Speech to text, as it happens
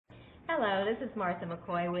Hello, this is Martha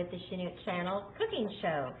McCoy with the Chinook Channel Cooking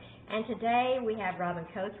Show. And today we have Robin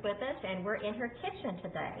Coates with us, and we're in her kitchen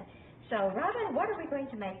today. So, Robin, what are we going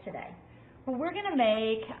to make today? Well, we're going to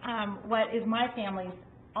make what is my family's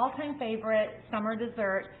all-time favorite summer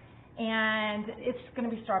dessert, and it's going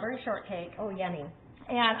to be strawberry shortcake. Oh, yummy.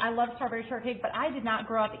 And I love strawberry shortcake, but I did not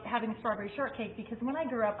grow up having strawberry shortcake because when I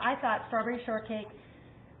grew up, I thought strawberry shortcake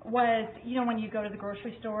was, you know, when you go to the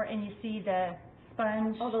grocery store and you see the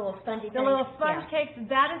sponge. Oh, the little spongy things. The little sponge cakes.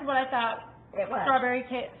 That is what I thought strawberry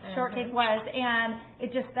shortcake was, and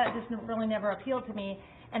that just really never appealed to me.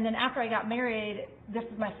 And then after I got married, this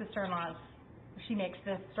is my sister-in-law's. She makes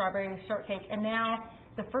this strawberry shortcake, and now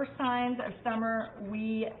the first signs of summer,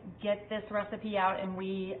 we get this recipe out and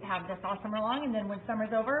we have this all summer long, and then when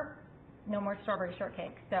summer's over, no more strawberry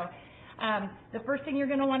shortcake. So the first thing you're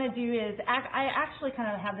going to want to do is, I actually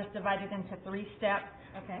kind of have this divided into 3 steps.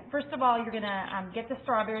 Okay. First of all, you're going to get the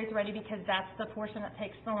strawberries ready because that's the portion that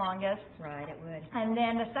takes the longest. Right, it would. And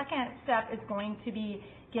then the second step is going to be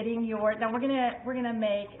getting your, now we're gonna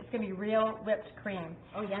make, it's gonna be real whipped cream.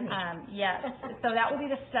 Oh, yummy. Yes. So that will be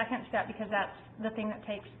the second step because that's the thing that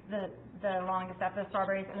takes the longest after the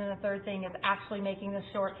strawberries. And then the third thing is actually making the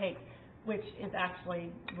shortcake, which is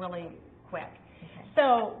actually really quick. Okay.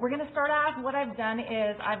 So we're gonna start off, what I've done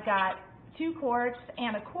is I've got 2 quarts,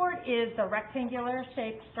 and a quart is the rectangular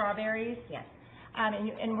shaped strawberries. Yes.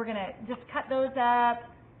 And we're gonna just cut those up,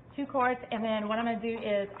 2 quarts, and then what I'm going to do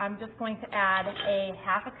is I'm just going to add a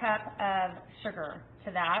 ½ cup of sugar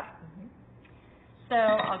to that. So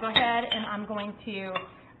I'll go ahead and I'm going to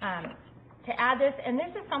add this, and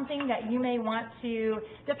this is something that you may want to,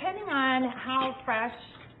 depending on how fresh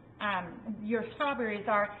your strawberries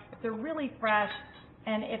are, if they're really fresh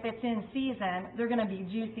and if it's in season, they're going to be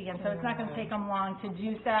juicy, and so it's not going to take them long to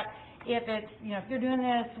juice up. If it's, you know, if you're doing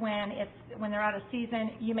this when they're out of season,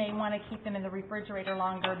 you may want to keep them in the refrigerator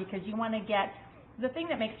longer because you want to get, the thing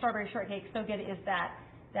that makes strawberry shortcake so good is that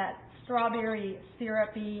strawberry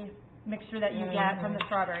syrupy mixture that you get from the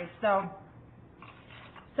strawberries. So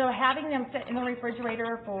having them sit in the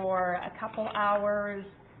refrigerator for a couple hours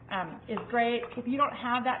is great. If you don't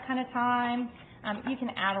have that kind of time, you can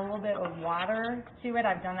add a little bit of water to it.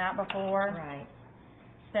 I've done that before. Right.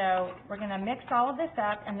 So we're going to mix all of this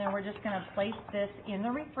up, and then we're just going to place this in the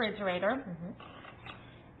refrigerator.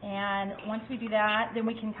 And once we do that, then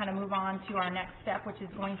we can kind of move on to our next step, which is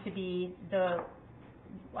going to be the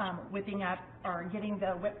whipping up or getting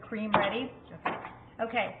the whipped cream ready.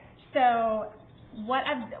 Okay. So what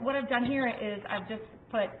I've done here is I've just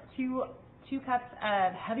put two cups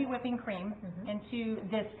of heavy whipping cream into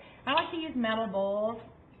this. I like to use metal bowls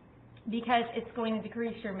because it's going to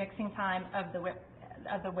decrease your mixing time of the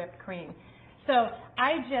whipped cream. So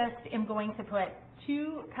I just am going to put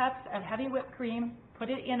 2 cups of heavy whipped cream, put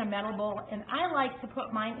it in a metal bowl, and I like to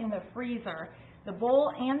put mine in the freezer, the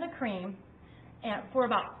bowl and the cream, and for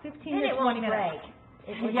about 15 to 20 minutes.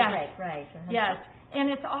 It won't break, right. Yes, and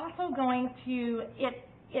it's also going to, it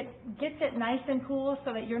gets it nice and cool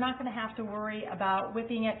so that you're not going to have to worry about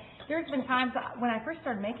whipping it. There's been times when I first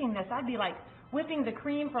started making this, I'd be like whipping the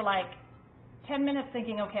cream for like 10 minutes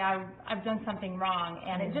thinking, okay, I've done something wrong,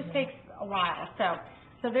 and it just takes a while. So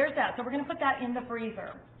there's that. So we're going to put that in the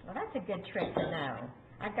freezer. Well, that's a good trick to know.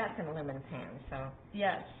 I've got some aluminum pans, so.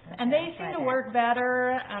 Yes, and they seem to work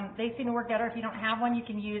better. They seem to work better. If you don't have one, you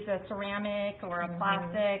can use a ceramic or a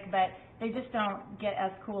plastic, but they just don't get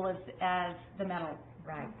as cool as the metal.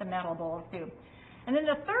 Right. The metal bowls do. And then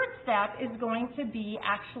the third step is going to be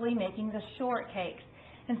actually making the shortcakes.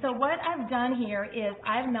 And so what I've done here is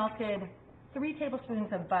I've melted 3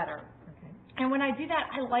 tablespoons of butter. Okay. And when I do that,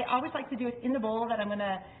 I always like to do it in the bowl that I'm going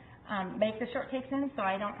to make the shortcakes in, so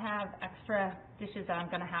I don't have extra dishes that I'm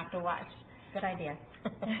going to have to wash. Good idea.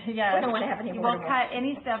 Yes. We don't want to have any more. We'll cut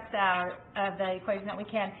any steps out of the equation that we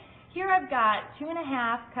can. Here I've got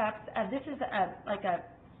 2½ cups of, this is like a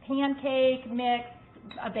pancake mix,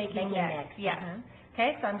 a baking mix. Yes.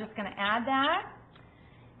 Okay, so I'm just going to add that.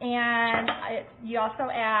 And you also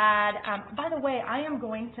add, by the way, I am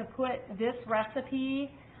going to put this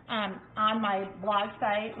recipe on my blog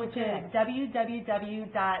site, which is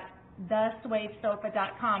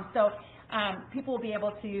www.theswadesofa.com. So people will be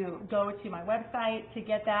able to go to my website to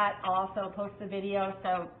get that. I'll also post the video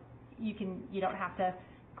so you don't have to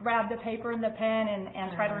grab the paper and the pen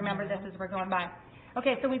and try to remember this as we're going by.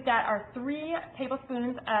 Okay, so we've got our 3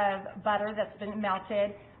 tablespoons of butter that's been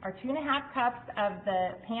melted, our 2½ cups of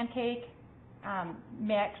the pancake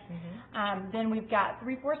mix. Then we've got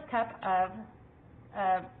 3/4 cup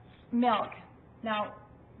of milk. Now,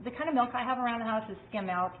 the kind of milk I have around the house is skim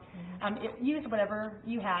milk. Use whatever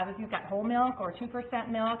you have. If you've got whole milk or 2%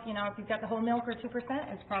 milk, you know, if you've got the whole milk or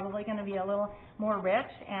 2%, it's probably going to be a little more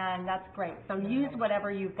rich, and that's great. So use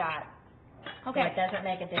whatever you've got. Okay. So it doesn't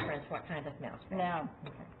make a difference what kind of milk. No.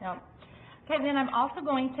 Okay. No. Okay, then I'm also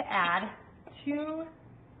going to add 2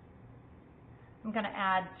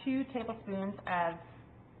 tablespoons of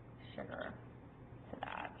sugar to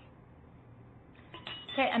that.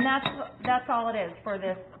 Okay, and that's all it is for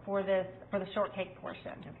the shortcake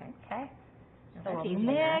portion. Okay. So we'll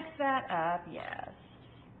mix that up. Yes.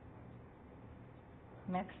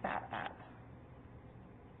 Mix that up.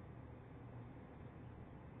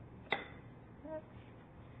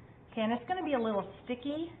 Okay, and it's going to be a little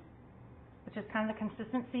sticky, which is kind of the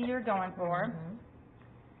consistency you're going for.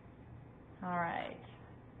 All right.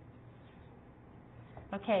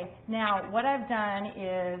 Okay, now what I've done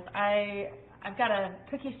is I've got a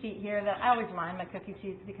cookie sheet here that I always line my cookie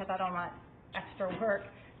sheets because I don't want extra work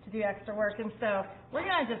to do extra work. And so we're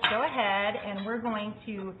going to just go ahead and we're going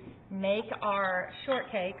to make our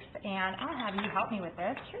shortcakes, and I'll have you help me with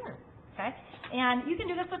this. Sure. Okay, and you can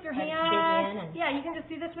do this with your hands. Yeah, you can just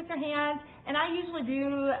do this with your hands. And I usually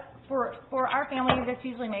do, for our family, this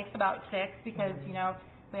usually makes about 6 because, you know,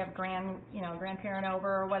 we have grandparent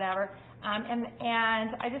over or whatever. And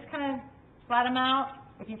I just kind of flat them out.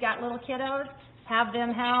 If you've got little kiddos, have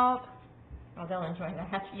them help. Oh, they'll enjoy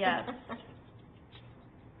that. Yes.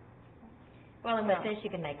 Well, and with this, you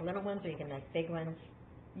can make little ones or you can make big ones.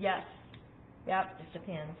 Yes. Yep. Just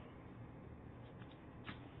depends.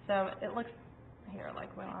 So it looks, here,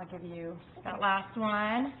 like, well, I'll give you that last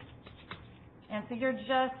one. And so you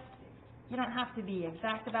don't have to be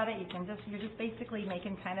exact about it. You're just basically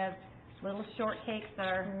making kind of little shortcakes that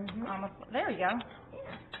are almost, there you go.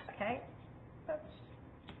 Yeah. Okay. Oops.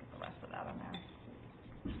 Get the rest of that on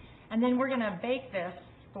there. And then we're going to bake this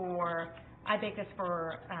I bake this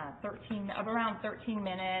for around 13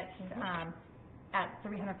 minutes at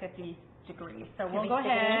 350 degrees. So we'll go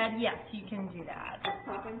ahead. Yes, you can do that.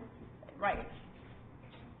 Right.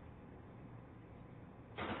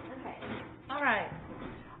 Okay. All right.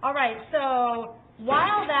 All right. So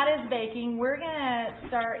while that is baking, we're gonna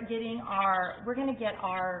get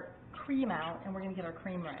our cream out, and we're gonna get our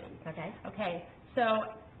cream ready. Okay. Okay.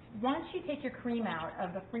 So once you take your cream out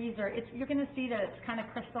of the freezer, you're gonna see that it's kind of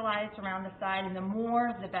crystallized around the side, and the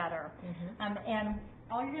more, the better. And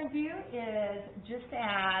all you're gonna do is just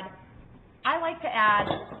add. I like to add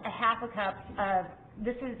a half a cup of,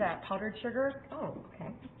 this is powdered sugar. Oh,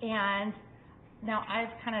 okay. And now I've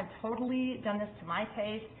kind of totally done this to my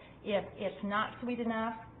taste. If it's not sweet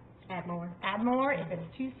enough, add more. Add more. If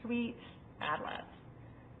it's too sweet, add less.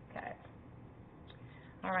 Okay.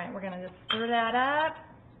 All right, we're going to just stir that up.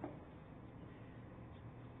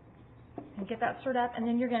 And get that stirred up, and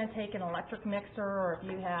then you're going to take an electric mixer, or if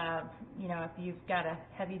you have, if you've got a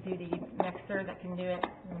heavy-duty mixer that can do it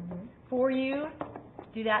for you,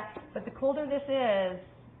 do that. But the colder this is,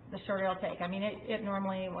 the shorter it'll take. I mean, it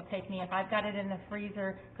normally will take me, if I've got it in the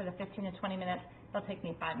freezer for the 15 to 20 minutes, it'll take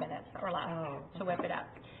me 5 minutes or less to whip it up.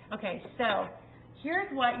 Okay, so here's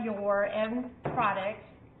what your end product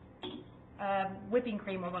whipping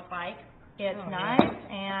cream will look like. It's nice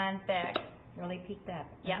and thick. Really peaked up.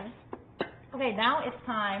 Yes. Okay, now it's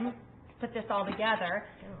time to put this all together.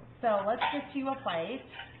 So let's get you a plate.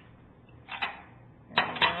 There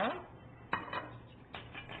we go.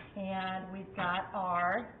 And we've got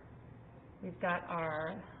our,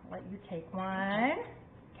 let you take one.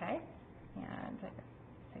 Okay. And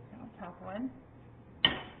take the top one.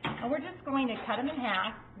 And we're just going to cut them in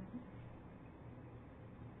half.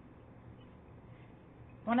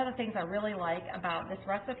 One of the things I really like about this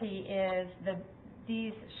recipe is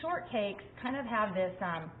these shortcakes kind of have this,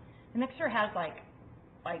 the mixture has like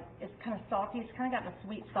it's kind of salty. It's kind of got the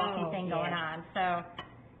sweet salty thing going on. So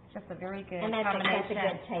it's just a very good combination. That's a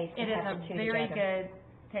good taste. It is a very good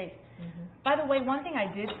taste. By the way, one thing I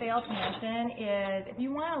did fail to mention is if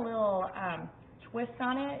you want a little twist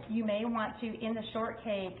on it, you may want to, in the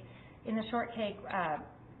shortcake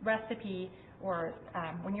recipe, or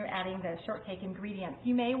when you're adding the shortcake ingredients,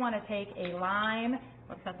 you may want to take a lime,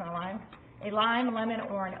 what's that on a lime? A lime, lemon,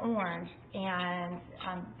 or an orange, and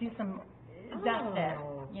do some zest it.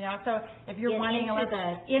 So if you're wanting a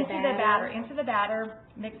little into the batter,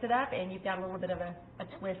 mix it up, and you've got a little bit of a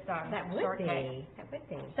twist on that shortcake. That would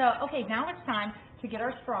be. So okay, now it's time to get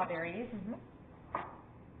our strawberries.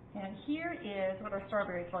 And here is what our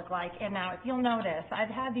strawberries look like. And now, if you'll notice, I've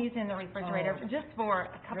had these in the refrigerator just for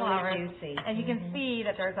a couple hours. Juicy. And you can see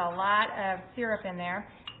that there's a lot of syrup in there.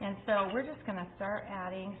 And so we're just going to start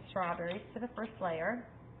adding strawberries to the first layer.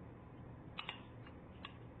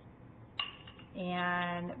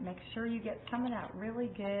 And make sure you get some of that really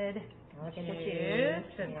good Juice,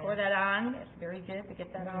 juice and pour that on. It's very good to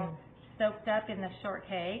get that all soaked up in the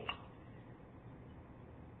shortcake.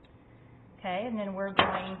 Okay, and then we're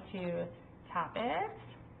going to top it.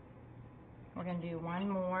 We're going to do one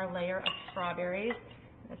more layer of strawberries.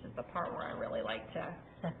 This is the part where I really like to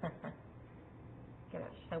get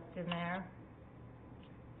it soaked in there.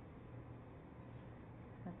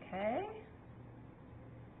 Okay.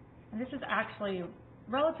 And this is actually,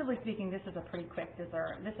 relatively speaking, this is a pretty quick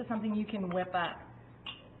dessert. This is something you can whip up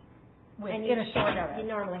in a short notice. You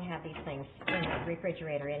normally have these things in the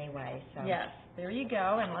refrigerator anyway, so. Yes, there you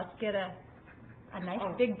go, and let's get a nice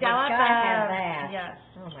big we've dollop gotta of, have that. yes.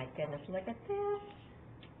 Oh my goodness, look at this.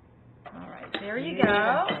 All right, there you Beautiful,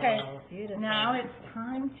 go. Okay, beautiful. now it's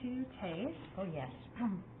time to taste. Oh yes.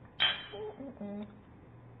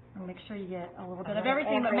 And make sure you get a little bit of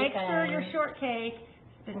everything, but make sure your shortcake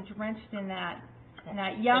has been drenched in that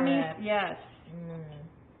yummy, yes.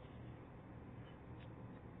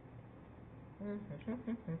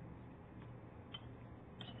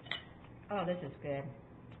 Oh, this is good.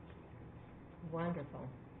 Wonderful.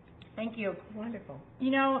 Thank you. Wonderful.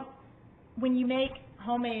 You know, when you make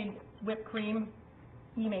homemade whipped cream,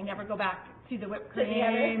 you may never go back to the whipped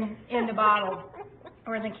cream in the bottle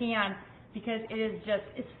or in the can, because it is just,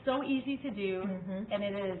 it's so easy to do, and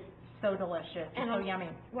it is so delicious and so yummy.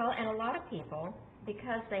 Well, and a lot of people,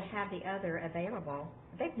 because they have the other available,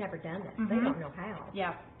 they've never done this. They don't know how.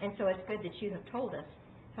 Yeah. And so it's good that you have told us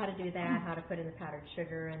how to do that, how to put in the powdered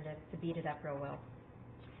sugar, and to beat it up real well.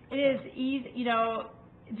 It is easy, you know,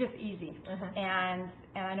 just easy. And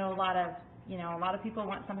I know a lot of people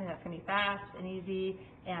want something that's going to be fast and easy,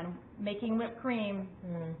 and making whipped cream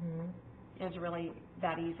is really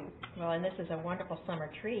that easy. Well, and this is a wonderful summer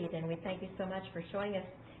treat, and we thank you so much for showing us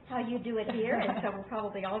how you do it here, and so we're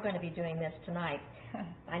probably all going to be doing this tonight.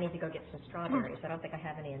 I need to go get some strawberries. I don't think I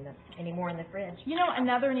have any more in the fridge. You know,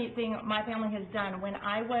 another neat thing my family has done, when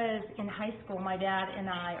I was in high school, my dad and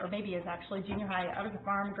I, or maybe it was actually junior high, I was a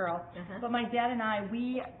farm girl, but my dad and I,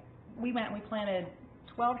 we went and we planted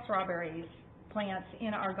 12 strawberries plants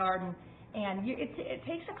in our garden, and it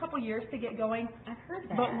takes a couple years to get going. I've heard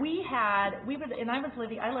that. But I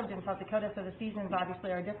lived in South Dakota, so the seasons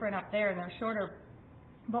obviously are different up there and they're shorter.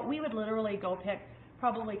 But we would literally go pick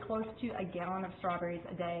probably close to a gallon of strawberries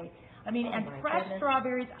a day. I mean, and fresh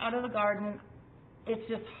strawberries out of the garden, it's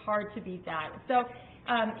just hard to beat that. So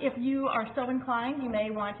if you are so inclined, you may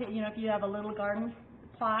want to, you know, if you have a little garden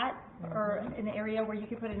plot or an area where you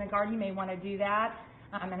could put in a garden, you may want to do that.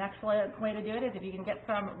 An excellent way to do it is if you can get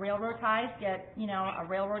some railroad ties, get, you know, a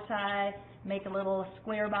railroad tie, make a little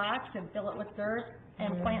square box and fill it with dirt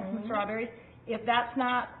and plant some strawberries. If that's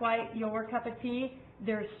not quite your cup of tea,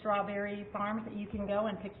 there's strawberry farms that you can go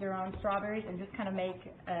and pick your own strawberries and just kind of make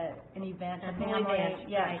an event, a family event.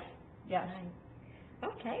 Yes. Right. Yes.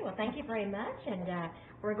 Right. Okay, well, thank you very much, and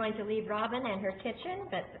we're going to leave Robin and her kitchen,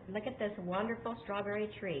 but look at this wonderful strawberry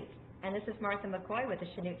treat. And this is Martha McCoy with the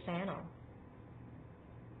Chinook Channel.